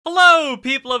Hello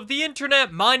people of the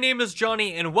internet, my name is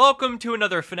Johnny and welcome to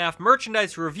another FNAF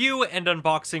merchandise review and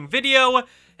unboxing video.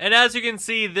 And as you can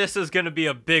see, this is going to be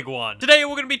a big one. Today,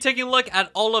 we're going to be taking a look at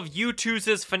all of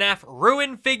Youtooz's FNAF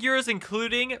Ruin figures,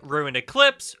 including Ruin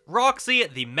Eclipse, Roxy,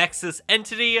 the M.X.E.S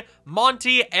entity,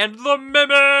 Monty, and the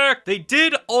Mimic! They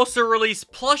did also release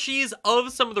plushies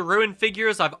of some of the Ruin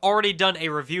figures. I've already done a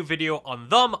review video on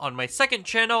them on my second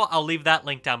channel. I'll leave that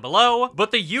link down below.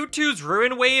 But the Youtooz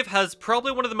Ruin wave has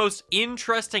probably one of the most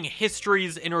interesting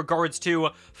histories in regards to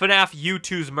FNAF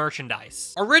Youtooz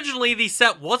merchandise. Originally, the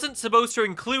set wasn't supposed to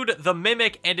include the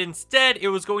Mimic, and instead it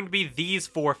was going to be these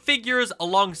four figures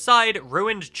alongside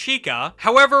Ruined Chica.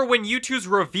 However, when Youtooz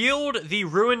revealed the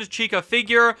Ruined Chica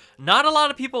figure, not a lot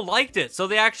of people liked it, so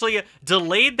they actually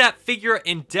delayed that figure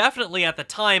indefinitely at the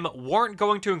time, weren't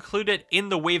going to include it in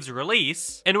the wave's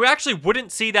release, and we actually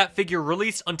wouldn't see that figure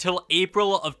released until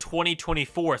April of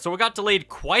 2024, so it got delayed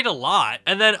quite a lot.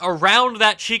 And then around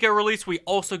that Chica release, we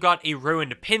also got a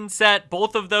Ruined pin set.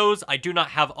 Both of those I do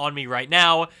not have on me right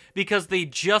now because they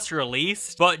just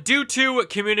released, but due to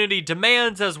community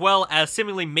demands as well as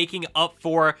seemingly making up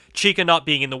for Chica not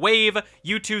being in the wave,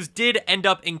 Youtooz did end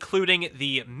up including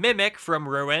the Mimic from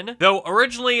Ruin, though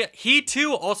originally he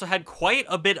too also had quite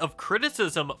a bit of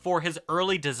criticism for his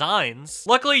early designs.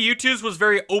 Luckily, Youtooz was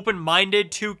very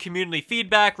open-minded to community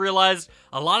feedback, realized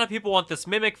a lot of people want this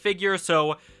Mimic figure,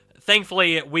 so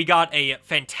thankfully, we got a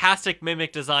fantastic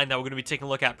Mimic design that we're going to be taking a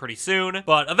look at pretty soon.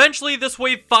 But eventually, this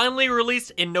wave finally released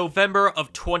in November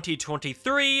of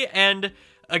 2023, and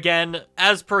again,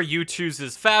 as per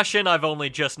Youtooz's fashion, I've only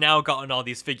just now gotten all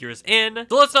these figures in.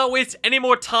 So let's not waste any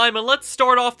more time, and let's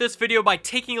start off this video by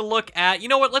taking a look at, you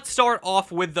know what, let's start off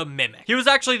with the Mimic. He was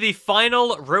actually the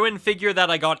final Ruin figure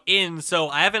that I got in, so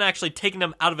I haven't actually taken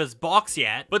him out of his box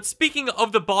yet. But speaking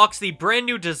of the box, the brand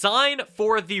new design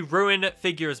for the Ruin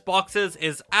figures boxes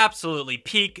is absolutely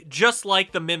peak, just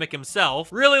like the Mimic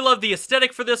himself. Really love the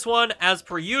aesthetic for this one, as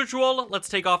per usual. Let's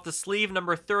take off the sleeve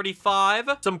number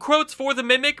 35. Some quotes for the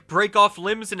Mimic: break off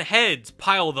limbs and heads,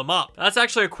 pile them up. That's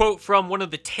actually a quote from one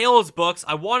of the Tales books.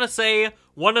 I want to say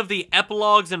one of the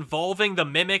epilogues involving the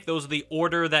Mimic. Those are the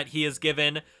order that he is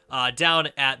given down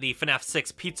at the FNAF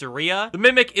 6 pizzeria. The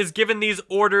Mimic is given these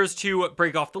orders to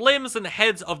break off the limbs and the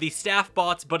heads of the staff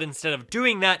bots, but instead of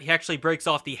doing that, he actually breaks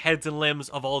off the heads and limbs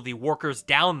of all the workers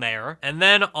down there. And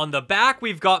then on the back,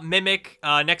 we've got Mimic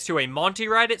next to a Monty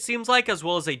ride, it seems like, as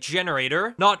well as a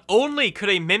generator. Not only could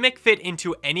a Mimic fit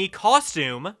into any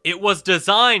costume, it was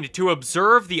designed to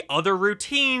observe the other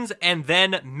routines and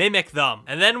then mimic them.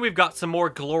 And then we've got some more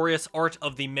glorious art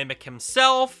of the Mimic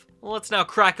himself. Let's now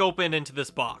crack open into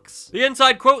this box. The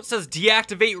inside quote says,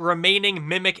 deactivate remaining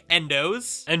Mimic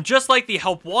endos. And just like the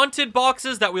Help Wanted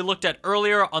boxes that we looked at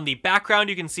earlier, on the background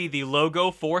you can see the logo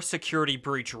for Security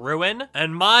Breach Ruin.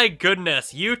 And my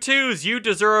goodness, Youtooz, you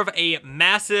deserve a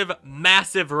massive,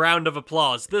 massive round of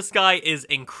applause. This guy is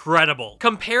incredible.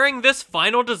 Comparing this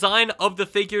final design of the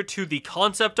figure to the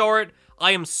concept art,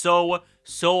 I am so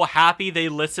happy they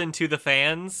listened to the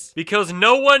fans, because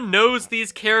no one knows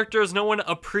these characters, no one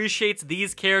appreciates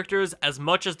these characters as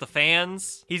much as the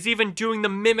fans. He's even doing the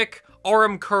Mimic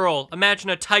arm curl. Imagine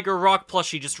a Tiger Rock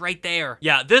plushie just right there.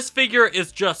 Yeah, this figure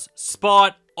is just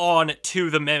spot on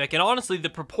to the Mimic, and honestly, the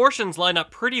proportions line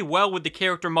up pretty well with the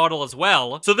character model as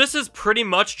well. So this is pretty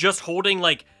much just holding,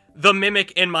 like, the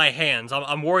Mimic in my hands.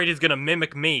 I'm worried he's gonna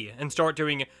mimic me and start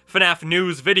doing FNAF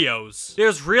news videos.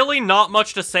 There's really not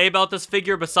much to say about this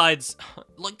figure besides,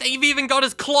 like, they've even got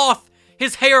his cloth!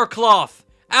 His hair cloth!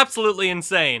 Absolutely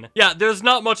insane. Yeah, there's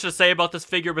not much to say about this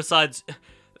figure besides,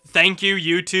 thank you,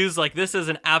 Youtooz. Like, this is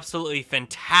an absolutely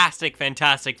fantastic,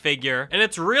 fantastic figure. And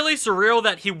it's really surreal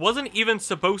that he wasn't even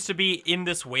supposed to be in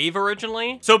this wave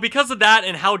originally. So because of that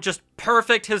and how just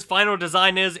perfect his final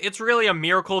design is, it's really a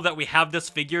miracle that we have this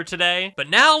figure today.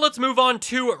 But now let's move on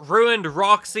to Ruined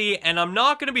Roxy, and I'm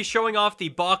not going to be showing off the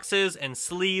boxes and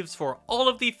sleeves for all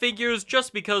of the figures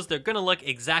just because they're going to look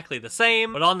exactly the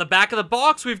same. But on the back of the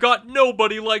box, we've got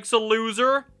Nobody Likes a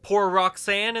Loser. Poor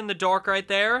Roxanne in the dark right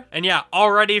there. And yeah,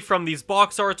 already from these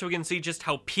box arts, we can see just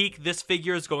how peak this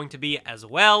figure is going to be as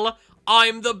well.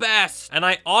 I'm the best! And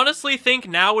I honestly think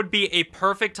now would be a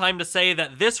perfect time to say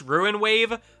that this Ruin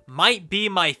wave might be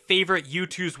my favorite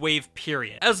Youtooz wave,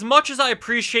 period. As much as I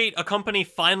appreciate a company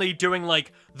finally doing,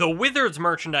 like, the Wizards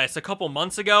merchandise a couple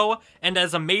months ago, and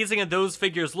as amazing as those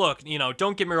figures look, you know,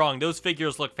 don't get me wrong, those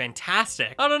figures look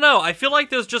fantastic. I don't know, I feel like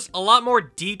there's just a lot more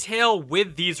detail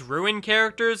with these Ruin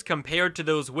characters compared to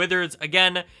those Wizards.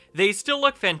 Again, they still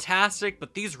look fantastic,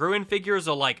 but these Ruin figures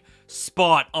are, like,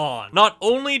 spot on. Not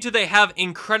only do they have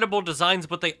incredible designs,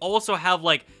 but they also have,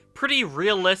 like, pretty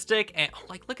realistic, and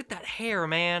like, look at that hair,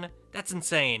 man. That's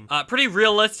insane. Pretty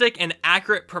realistic and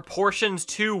accurate proportions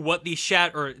to what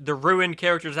the ruined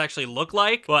characters actually look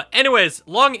like. But anyways,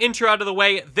 long intro out of the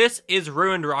way, this is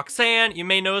ruined Roxanne. You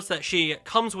may notice that she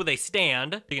comes with a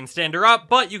stand. You can stand her up,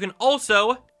 but you can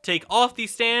also take off the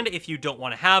stand if you don't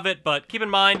want to have it. But keep in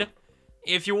mind,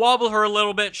 if you wobble her a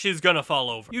little bit, she's gonna fall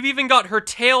over. You've even got her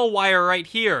tail wire right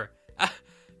here.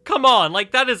 Come on,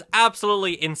 like that is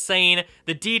absolutely insane.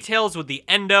 The details with the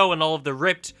endo and all of the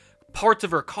ripped parts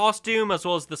of her costume, as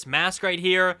well as this mask right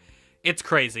here. It's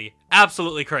crazy.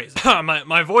 Absolutely crazy.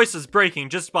 my voice is breaking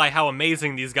just by how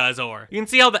amazing these guys are. You can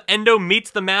see how the endo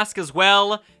meets the mask as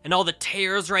well, and all the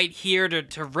tears right here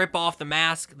to rip off the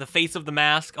mask, the face of the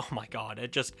mask. Oh my god,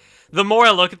 the more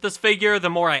I look at this figure,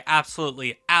 the more I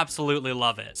absolutely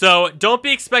love it. So don't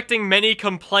be expecting many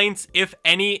complaints, if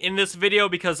any, in this video,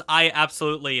 because I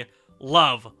absolutely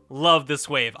love this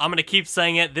wave. I'm gonna keep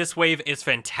saying it. This wave is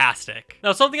fantastic.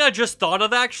 Now, something I just thought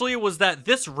of actually was that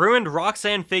this ruined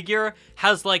Roxanne figure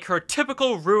has like her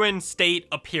typical ruined state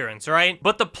appearance, right?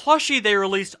 But the plushie they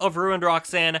released of ruined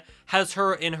Roxanne has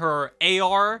her in her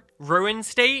AR ruined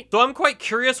state. So I'm quite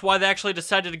curious why they actually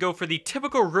decided to go for the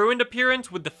typical ruined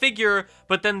appearance with the figure,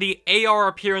 but then the AR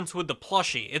appearance with the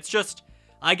plushie. It's just,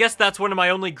 I guess that's one of my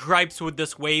only gripes with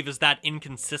this wave, is that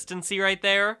inconsistency right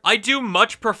there. I do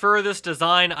much prefer this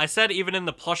design. I said even in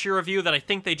the plushie review that I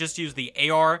think they just used the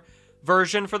AR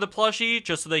version for the plushie,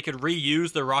 just so they could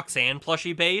reuse the Roxanne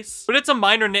plushie base. But it's a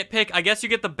minor nitpick. I guess you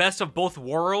get the best of both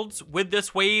worlds with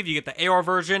this wave. You get the AR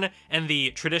version and the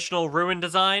traditional ruin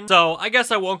design. So I guess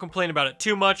I won't complain about it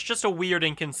too much, just a weird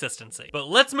inconsistency. But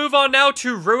let's move on now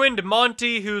to ruined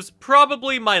Monty, who's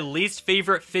probably my least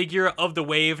favorite figure of the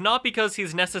wave. Not because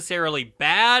he's necessarily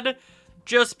bad,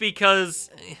 just because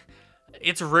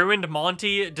it's ruined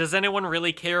Monty. Does anyone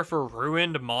really care for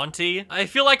ruined Monty? I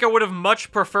feel like I would have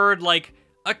much preferred, like,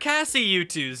 a Cassie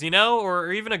Youtooz, you know?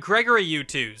 Or even a Gregory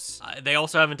Youtooz. They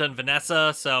also haven't done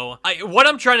Vanessa, so what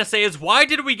I'm trying to say is, why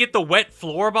did we get the wet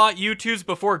floorbot Youtooz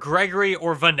before Gregory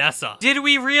or Vanessa? Did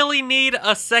we really need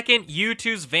a second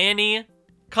Youtooz Vanny?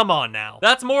 Come on now.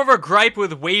 That's more of a gripe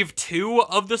with wave 2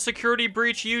 of the security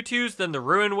breach Youtooz than the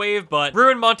ruin wave, but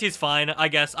ruin Monty's fine, I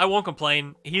guess. I won't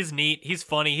complain. He's neat, he's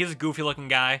funny, he's a goofy looking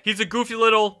guy. He's a goofy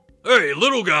little, hey,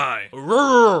 little guy.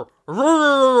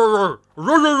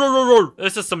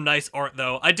 This is some nice art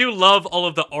though. I do love all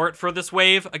of the art for this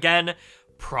wave. Again,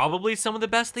 probably some of the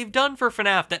best they've done for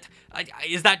FNAF.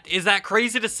 Is that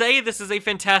crazy to say? This is a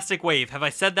fantastic wave. Have I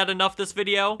said that enough this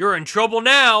video? You're in trouble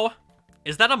now.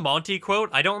 Is that a Monty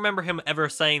quote? I don't remember him ever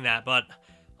saying that, but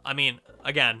I mean,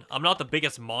 again, I'm not the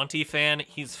biggest Monty fan.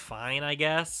 He's fine, I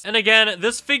guess. And again,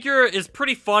 this figure is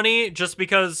pretty funny just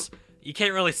because you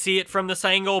can't really see it from this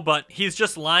angle, but he's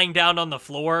just lying down on the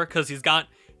floor because he's got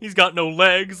no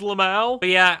legs, Lamau. But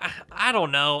yeah, I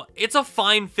don't know. It's a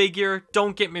fine figure,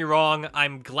 don't get me wrong.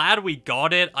 I'm glad we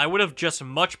got it. I would have just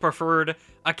much preferred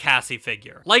a Cassie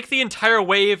figure. Like the entire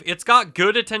wave, it's got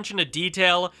good attention to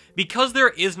detail. Because there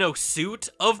is no suit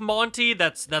of Monty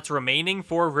that's remaining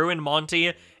for ruined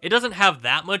Monty, it doesn't have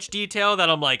that much detail that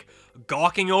I'm like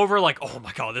gawking over, like, oh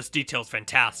my god, this detail's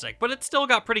fantastic. But it's still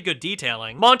got pretty good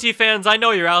detailing. Monty fans, I know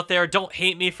you're out there, don't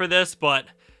hate me for this, but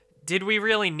did we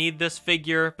really need this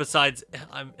figure besides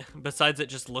it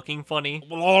just looking funny?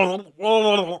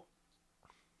 I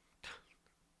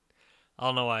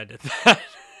don't know why I did that.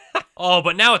 Oh,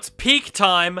 but now it's peak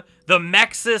time. The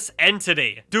M.X.E.S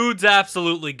entity. Dude's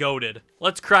absolutely goated.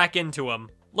 Let's crack into him.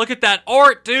 Look at that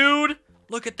art, dude.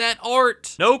 Look at that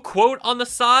art. No quote on the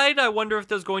side. I wonder if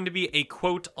there's going to be a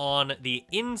quote on the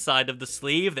inside of the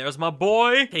sleeve. There's my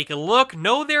boy. Take a look.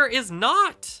 No, there is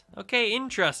not. Okay,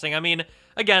 interesting. I mean,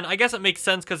 again, I guess it makes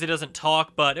sense because he doesn't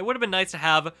talk, but it would have been nice to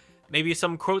have maybe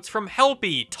some quotes from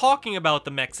Helpy talking about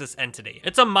the M.X.E.S entity.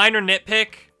 It's a minor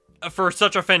nitpick for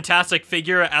such a fantastic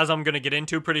figure, as I'm gonna get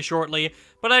into pretty shortly,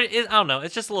 but I don't know,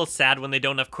 it's just a little sad when they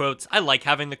don't have quotes. I like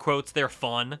having the quotes, they're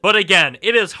fun. But again,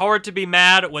 it is hard to be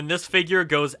mad when this figure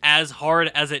goes as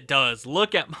hard as it does.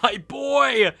 Look at my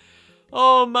boy!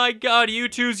 Oh my god,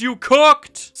 Youtooz, you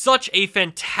cooked! Such a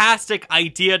fantastic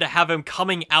idea to have him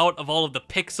coming out of all of the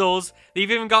pixels.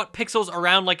 They've even got pixels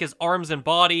around like his arms and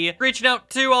body. Reaching out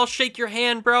too, I'll shake your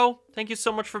hand, bro. Thank you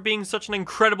so much for being such an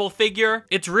incredible figure.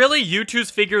 It's really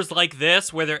Youtooz figures like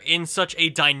this, where they're in such a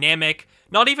dynamic,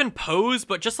 not even pose,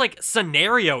 but just like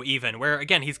scenario even, where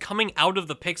again, he's coming out of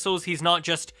the pixels, he's not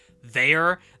just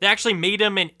there. They actually made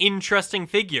him an interesting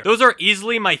figure. Those are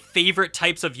easily my favorite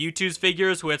types of Youtooz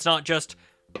figures, where it's not just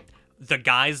the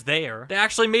guy's there. They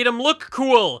actually made him look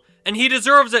cool, and he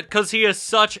deserves it because he is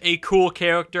such a cool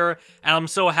character, and I'm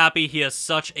so happy he is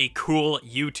such a cool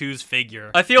Youtooz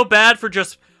figure. I feel bad for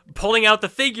just pulling out the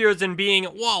figures and being,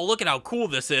 whoa, look at how cool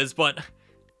this is, but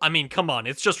I mean, come on,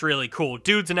 it's just really cool.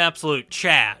 Dude's an absolute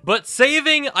Chad. But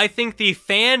saving, I think, the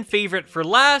fan favorite for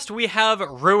last, we have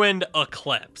Ruined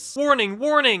Eclipse. Warning,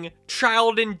 warning,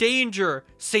 child in danger,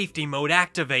 safety mode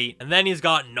activate. And then he's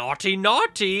got naughty,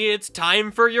 naughty, it's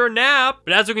time for your nap.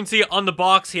 But as you can see on the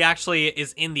box, he actually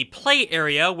is in the play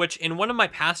area, which in one of my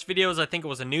past videos, I think it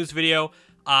was a news video,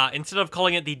 instead of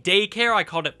calling it the daycare, I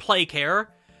called it play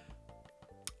care,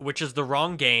 which is the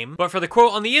wrong game. But for the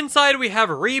quote on the inside, we have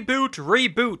reboot,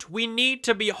 reboot. We need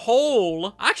to be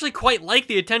whole. I actually quite like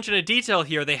the attention to detail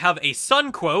here. They have a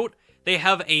sun quote, they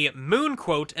have a moon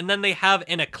quote, and then they have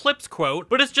an eclipse quote.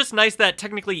 But it's just nice that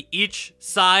technically each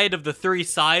side of the 3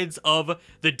 sides of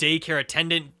the daycare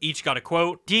attendant each got a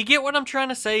quote. Do you get what I'm trying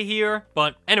to say here?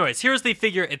 But anyways, here's the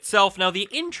figure itself. Now, the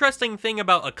interesting thing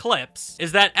about Eclipse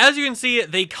is that, as you can see,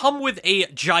 they come with a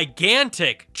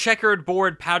gigantic checkered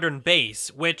board pattern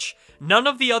base, which none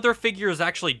of the other figures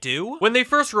actually do. When they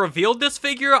first revealed this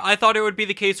figure, I thought it would be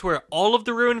the case where all of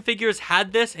the Ruin figures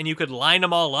had this and you could line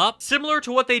them all up, similar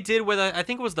to what they did with, I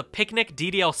think it was the Picnic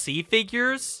DDLC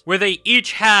figures, where they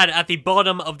each had at the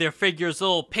bottom of their figures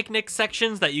little picnic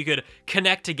sections that you could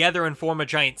connect together and form a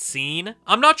giant scene.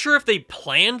 I'm not sure if they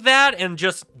planned that and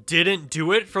just didn't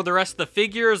do it for the rest of the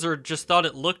figures, or just thought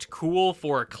it looked cool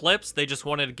for Eclipse. They just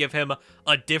wanted to give him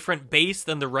a different base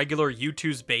than the regular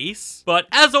Youtooz base. But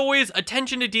as always,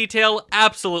 attention to detail,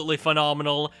 absolutely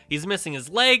phenomenal. He's missing his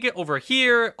leg over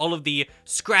here, all of the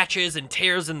scratches and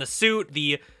tears in the suit,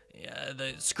 the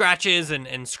scratches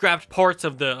and scrapped parts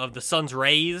of the sun's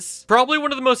rays. Probably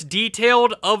one of the most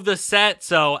detailed of the set,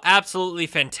 so absolutely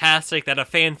fantastic that a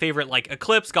fan favorite like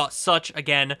Eclipse got such,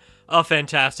 again, a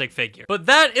fantastic figure. But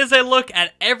that is a look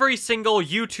at every single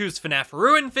Youtooz FNAF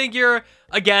Ruin figure.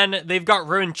 Again, they've got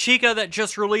Ruin Chica that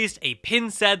just released, a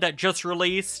pin set that just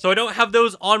released, so I don't have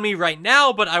those on me right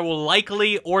now, but I will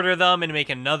likely order them and make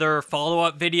another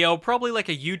follow-up video, probably like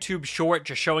a YouTube short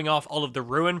just showing off all of the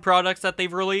Ruin products that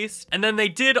they've released. And then they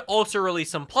did also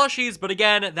release some plushies, but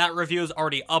again, that review is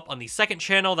already up on the second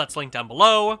channel that's linked down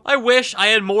below. I wish I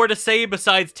had more to say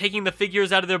besides taking the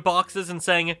figures out of their boxes and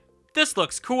saying, this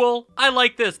looks cool, I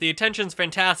like this, the attention's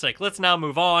fantastic, let's now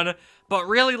move on. But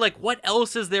really, like, what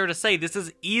else is there to say? This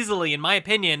is easily, in my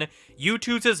opinion,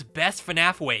 Youtooz's best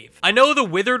FNAF wave. I know the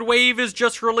Withered wave is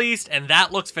just released, and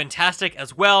that looks fantastic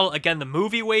as well. Again, the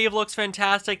movie wave looks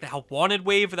fantastic. The Help Wanted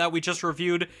wave that we just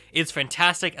reviewed is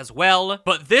fantastic as well.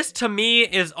 But this, to me,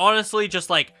 is honestly just,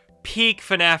 like, peak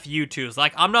FNAF Youtooz.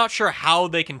 Like, I'm not sure how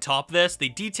they can top this. The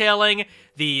detailing,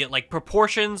 the, like,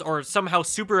 proportions are somehow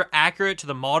super accurate to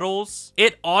the models.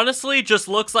 It honestly just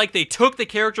looks like they took the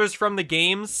characters from the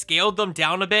games, scaled them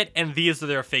down a bit, and these are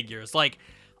their figures. Like,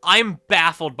 I'm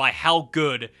baffled by how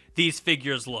good these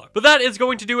figures look. But that is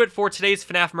going to do it for today's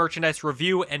FNAF merchandise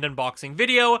review and unboxing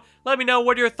video. Let me know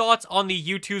what are your thoughts on the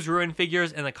Youtooz Ruin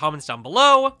figures in the comments down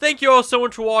below. Thank you all so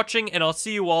much for watching, and I'll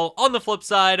see you all on the flip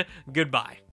side. Goodbye.